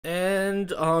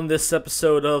And on this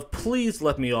episode of Please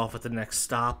Let Me Off at the Next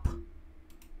Stop,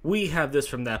 we have this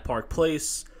from That Park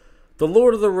Place. The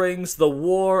Lord of the Rings, The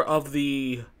War of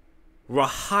the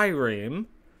Rohirrim,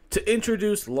 to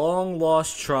introduce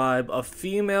long-lost tribe of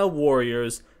female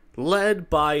warriors led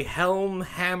by Helm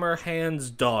Hammerhand's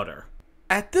daughter.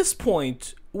 At this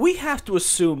point, we have to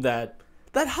assume that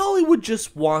Hollywood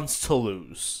just wants to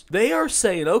lose. They are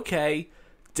saying, okay,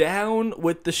 down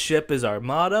with the ship is our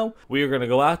motto. We are going to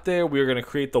go out there. We are going to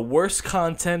create the worst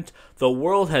content the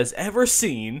world has ever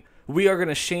seen. We are going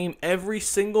to shame every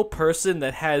single person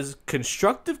that has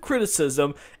constructive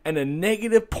criticism and a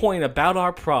negative point about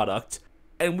our product.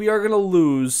 And we are going to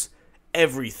lose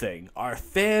everything. Our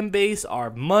fan base, our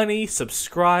money,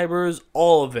 subscribers,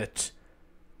 all of it.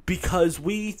 Because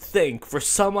we think, for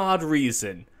some odd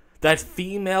reason, that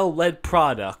female-led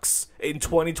products in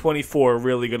 2024 are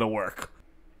really going to work.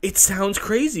 It sounds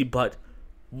crazy, but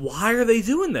why are they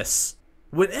doing this?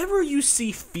 Whenever you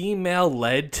see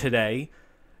female-led today,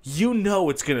 you know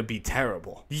it's going to be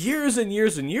terrible. Years and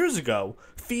years and years ago,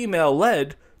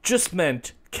 female-led just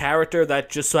meant character that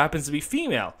just so happens to be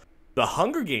female. The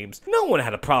Hunger Games, no one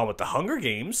had a problem with the Hunger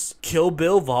Games. Kill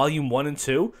Bill Volume 1 and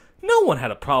 2, no one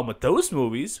had a problem with those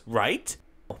movies, right?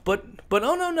 But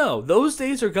oh no, those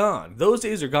days are gone. Those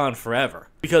days are gone forever.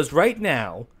 Because right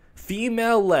now,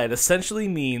 female-led essentially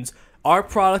means our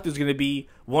product is going to be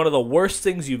one of the worst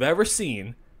things you've ever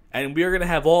seen, and we are going to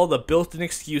have all the built-in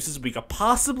excuses we could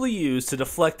possibly use to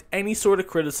deflect any sort of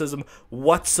criticism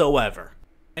whatsoever.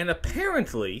 And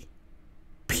apparently,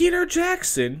 Peter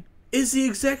Jackson is the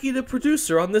executive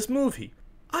producer on this movie.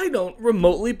 I don't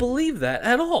remotely believe that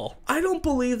at all. I don't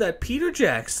believe that Peter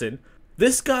Jackson,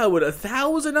 this guy with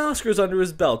 1,000 Oscars under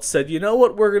his belt, said, you know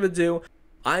what we're going to do?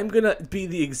 I'm going to be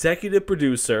the executive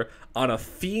producer on a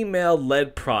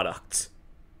female-led product.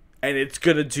 And it's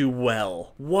going to do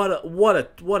well. What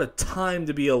a time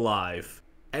to be alive.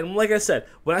 And like I said,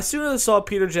 as soon as I saw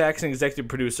Peter Jackson, executive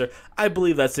producer, I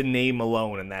believe that's a name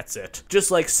alone and that's it.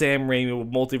 Just like Sam Raimi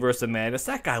with Multiverse of Madness,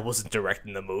 that guy wasn't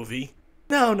directing the movie.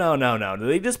 No.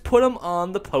 They just put him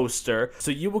on the poster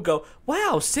so you will go,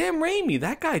 wow, Sam Raimi,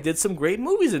 that guy did some great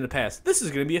movies in the past. This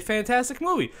is going to be a fantastic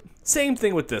movie. Same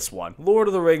thing with this one. Lord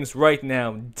of the Rings right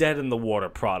now, dead in the water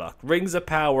product. Rings of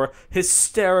Power,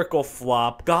 hysterical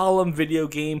flop. Gollum video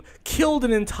game, killed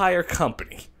an entire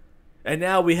company. And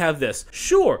now we have this.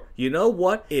 Sure, you know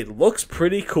what? It looks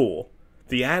pretty cool.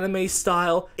 The anime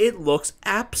style, it looks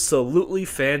absolutely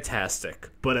fantastic.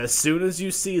 But as soon as you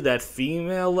see that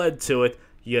female led to it,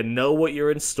 you know what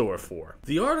you're in store for.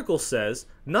 The article says,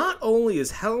 not only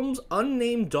is Helm's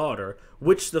unnamed daughter,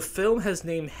 which the film has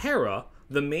named Hera,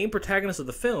 the main protagonist of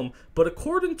the film, but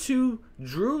according to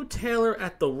Drew Taylor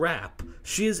at The Wrap,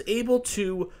 she is able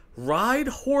to ride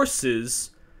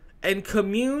horses and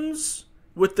communes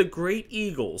with the great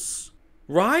eagles.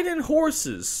 Riding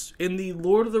horses in the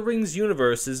Lord of the Rings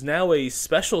universe is now a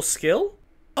special skill?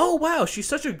 Oh wow, she's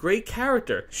such a great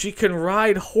character. She can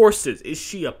ride horses. Is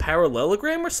she a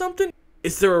parallelogram or something?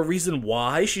 Is there a reason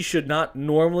why she should not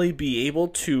normally be able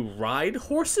to ride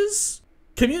horses?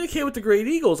 Communicate with the great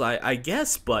eagles, I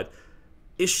guess, but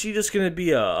is she just going to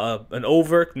be an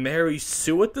overt Mary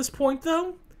Sue at this point,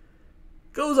 though?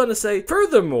 Goes on to say,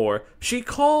 furthermore, she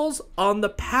calls on the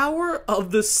power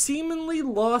of the seemingly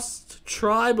lost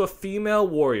tribe of female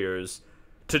warriors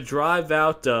to drive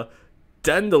out the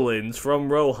Dandelions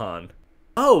from Rohan.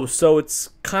 Oh, so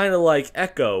it's kind of like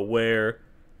Echo, where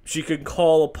she can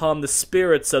call upon the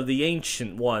spirits of the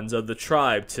ancient ones of the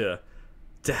tribe to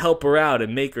help her out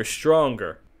and make her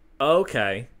stronger.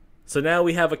 Okay, so now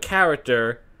we have a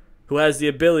character who has the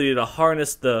ability to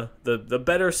harness the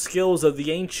better skills of the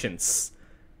ancients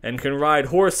and can ride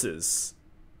horses,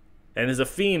 and is a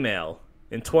female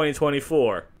in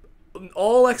 2024.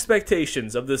 All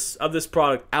expectations of this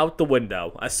product out the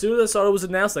window. As soon as I saw it was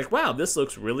announced, like, wow, this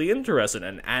looks really interesting.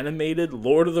 An animated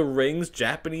Lord of the Rings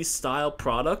Japanese-style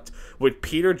product with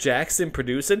Peter Jackson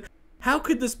producing. How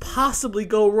could this possibly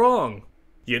go wrong?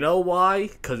 You know why?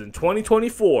 Because in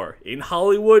 2024, in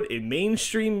Hollywood, in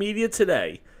mainstream media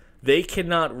today, they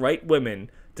cannot write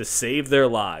women to save their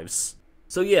lives.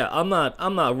 So yeah, I'm not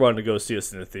running to go see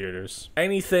this in the theaters.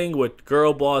 Anything with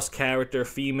girl boss character,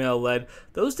 female led,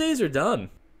 those days are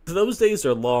done. Those days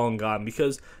are long gone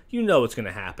because you know what's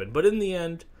gonna happen. But in the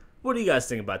end, what do you guys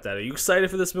think about that? Are you excited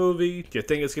for this movie? Do you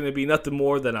think it's gonna be nothing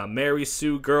more than a Mary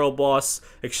Sue girl boss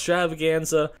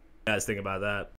extravaganza? What do you guys think about that?